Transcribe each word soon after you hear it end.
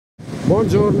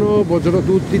Buongiorno a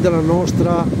tutti dalla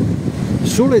nostra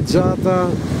soleggiata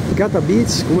Cata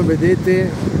Beach. Come vedete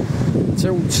c'è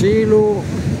un cielo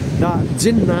da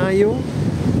gennaio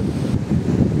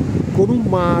con un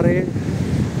mare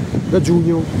da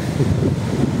giugno,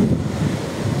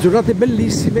 giornate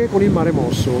bellissime con il mare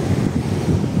mosso.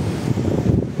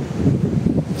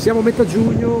 Siamo a metà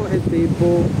giugno e il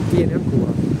tempo tiene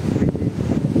ancora, quindi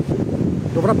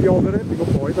dovrà piovere prima o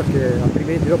poi, perché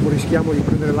altrimenti dopo rischiamo di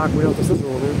prendere l'acqua in alta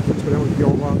stagione. Speriamo che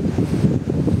piova un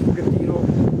pochettino.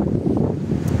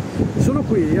 Sono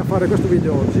qui a fare questo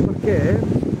video oggi perché,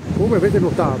 come avete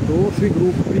notato, sui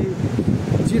gruppi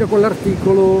gira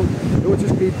quell'articolo dove c'è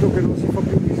scritto che non si fa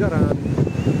più Visaran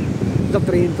da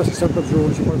 30-60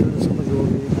 giorni, 50-60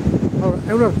 giorni. Allora,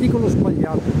 è un articolo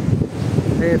sbagliato,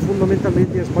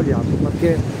 fondamentalmente è sbagliato,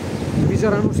 perché il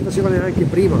Visaran non si faceva neanche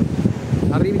prima.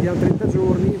 Arrivi di altri 30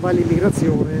 giorni, vai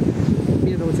all'immigrazione,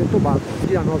 1900 baht,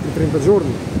 ti danno altri 30 giorni.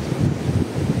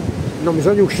 Non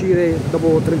bisogna uscire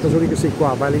dopo 30 giorni che sei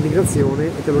qua, vai all'immigrazione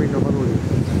e te lo rinnovano lì.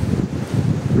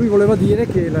 Lui voleva dire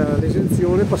che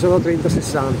l'esenzione passava da 30 a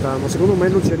 60, ma secondo me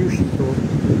non ci è riuscito,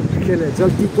 perché già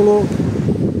il titolo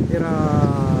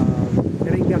era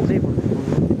ingannevole,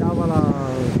 non ti dava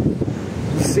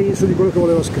il senso di quello che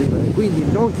voleva scrivere. Quindi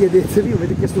non chiedetevi,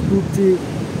 avete chiesto tutti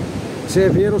se è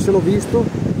vero, se l'ho visto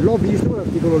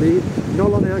quell'articolo lì, non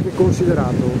l'ho neanche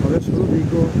considerato, adesso ve lo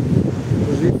dico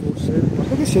così forse. Ma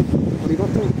perché è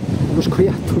arrivato uno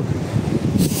scoiattolo?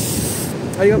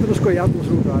 È arrivato uno scoiattolo a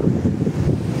salutarmi.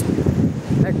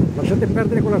 Ecco, lasciate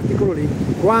perdere quell'articolo lì.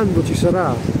 Quando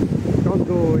entrerà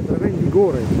in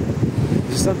vigore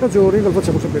 60 giorni ve lo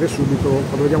facciamo sapere subito,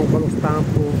 quando vediamo qua lo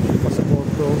stampo, il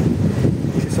passaporto,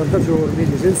 i 60 giorni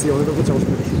di esenzione ve lo facciamo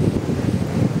sapere subito.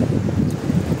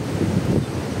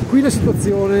 Qui la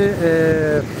situazione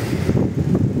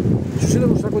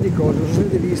succedono un sacco di cose, non so se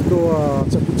avete visto a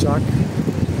Chatuchak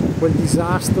quel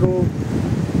disastro.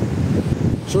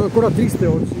 Sono ancora triste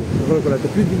oggi,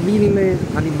 più di 1000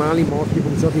 animali morti,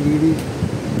 bruciati vivi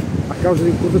a causa di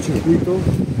un cortocircuito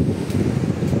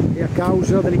e a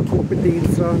causa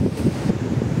dell'incompetenza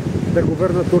del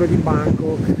governatore di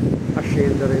Bangkok da lì a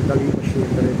scendere,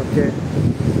 perché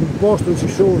un posto dove ci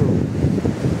sono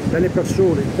delle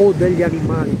persone o degli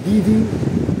animali vivi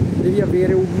devi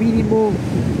avere un minimo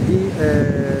di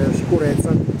sicurezza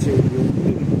all'incendio, un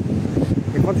minimo.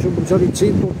 Infatti sono bruciati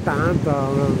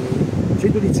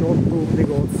 118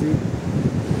 negozi,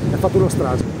 ha fatto una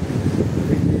strage,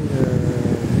 quindi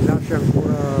mi lascia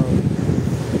ancora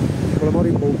con la mano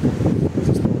in bocca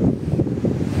questa storia.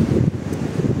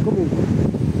 Comunque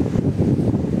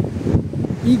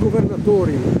i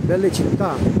governatori delle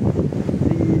città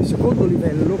di secondo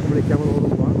livello, come le chiamano loro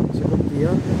qua, seconda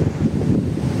tier,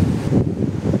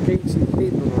 che si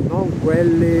intendono non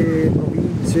quelle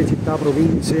province,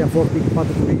 città-province a forte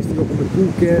impatto turistico come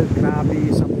Phuket, Krabi,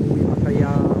 Samui,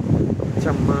 Pattaya,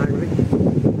 Chiang Mai,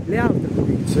 le altre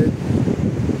province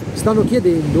stanno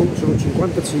chiedendo, sono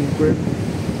 55,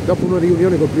 dopo una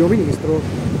riunione col primo ministro,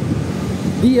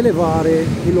 di elevare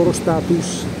il loro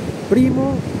status.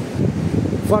 Primo,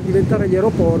 far diventare gli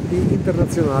aeroporti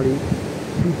internazionali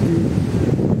tutti,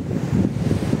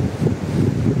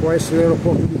 che può essere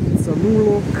l'aeroporto di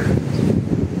Phitsanulok,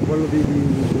 quello di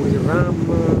Buriram,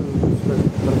 per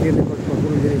dirne qualcuno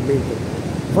mi viene in mente,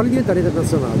 farli diventare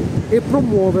internazionali e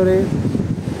promuovere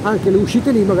anche le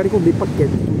uscite lì, magari con dei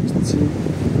pacchetti turistici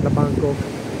da Bangkok.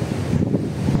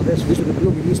 Adesso, visto che il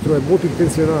primo ministro è molto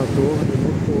intenzionato e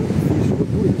molto fisso del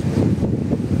turismo,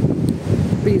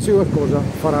 penso che qualcosa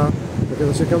farà, perché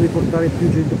sta cercando di portare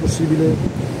più gente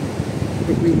possibile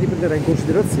e quindi prenderà in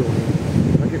considerazione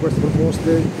anche queste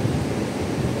proposte,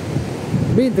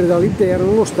 mentre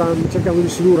dall'interno lo stanno cercando di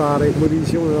silurare, come vi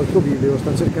dicevo nell'altro video,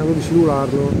 stanno cercando di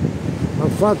silurarlo.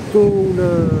 Hanno fatto un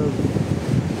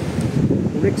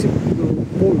exit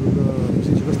poll,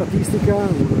 una statistica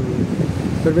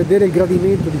per vedere il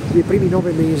gradimento dei primi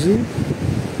 9 mesi,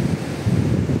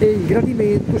 e il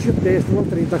gradimento si attesta dal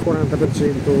 30 al 40%,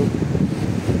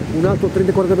 un altro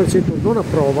 30-40% non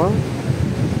approva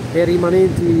e i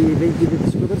rimanenti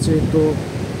 20-25%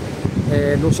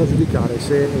 non sa giudicare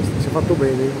se è fatto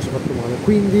bene o se è fatto male.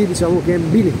 Quindi diciamo che è in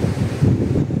bilico,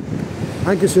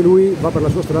 anche se lui va per la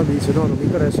sua strada e dice no, non mi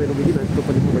interessa e non mi dimetto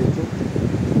per il momento,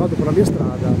 vado per la mia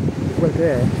strada e quel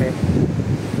che è.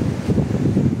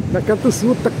 Dal canto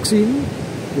suo Taksin,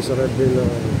 che sarebbe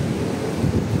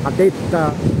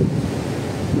addetta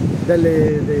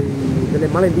delle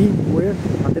malelingue,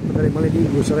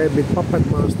 sarebbe il puppet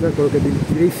master, quello che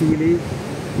tira i fili,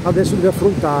 adesso deve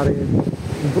affrontare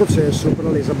un processo per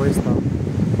la lesa maestà.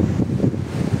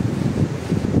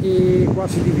 E e qua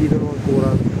si dividono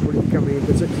ancora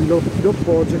politicamente, c'è chi lo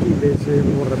appoggia, chi invece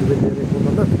lo vorrebbe vedere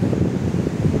condannato.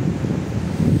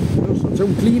 Non so, c'è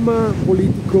un clima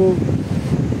politico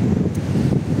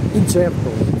incerto,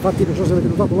 infatti non so se avete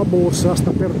notato, la borsa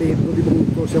sta perdendo di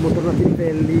brutto, siamo tornati ai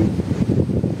livelli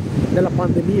della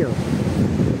pandemia,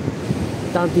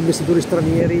 tanti investitori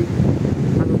stranieri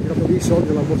hanno tirato via i soldi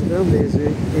dalla borsa thailandese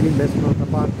e li investono da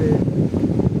un'altra parte,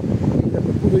 quindi da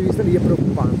quel punto di vista lì è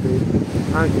preoccupante,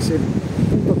 anche se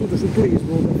punta tutto sul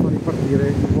turismo per far ripartire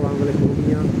il volano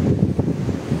dell'economia.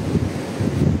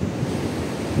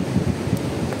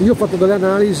 Io ho fatto delle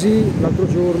analisi l'altro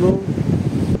giorno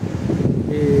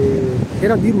e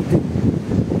era di routine,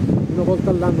 una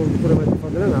volta all'anno non potevo mai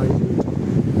fare delle analisi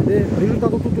ed è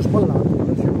risultato tutto spallato.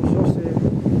 Adesso io non so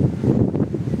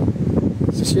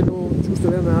se siano giuste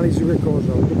le analisi o che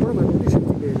cosa, il dottore mi ha detto mi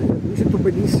senti bene, mi sento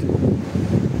benissimo,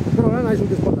 però le analisi sono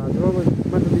tutte spallate, no? Mi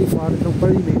ha detto di fare tra un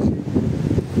paio di mesi,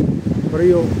 però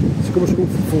io siccome sono un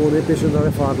fifone penso di andare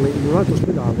a farle in un altro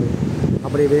ospedale a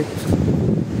breve.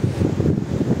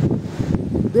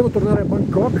 Devo tornare a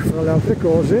Bangkok fra le altre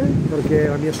cose perché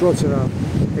la mia suocera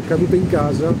è caduta in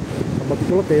casa, ha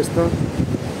battuto la testa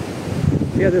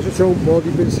e adesso c'ho un po' di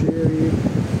pensieri,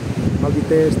 mal di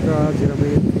testa,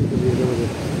 giramenti, così.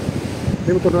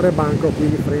 Devo tornare a Bangkok,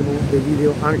 quindi faremo dei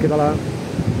video anche da là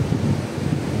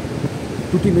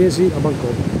tutti i mesi a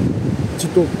Bangkok, ci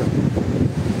tocca.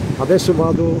 Adesso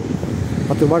vado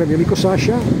a trovare il mio amico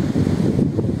Sasha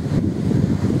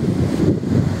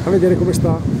a vedere come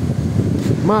sta.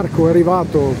 Marco è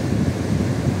arrivato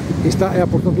e ha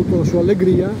portato tutta la sua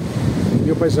allegria, il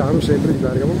mio paesano sempre di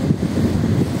Bergamo.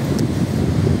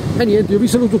 E niente, io vi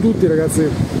saluto tutti ragazzi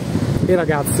e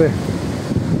ragazze.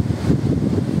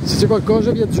 Se c'è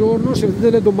qualcosa vi aggiorno, se avete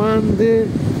delle domande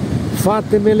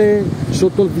fatemele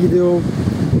sotto il video,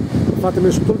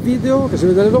 che se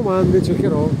avete delle domande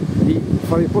cercherò di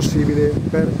fare il possibile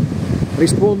per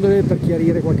rispondere, per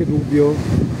chiarire qualche dubbio,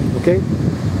 ok?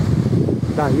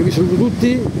 Dai, io vi saluto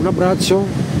tutti, un abbraccio,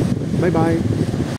 bye bye.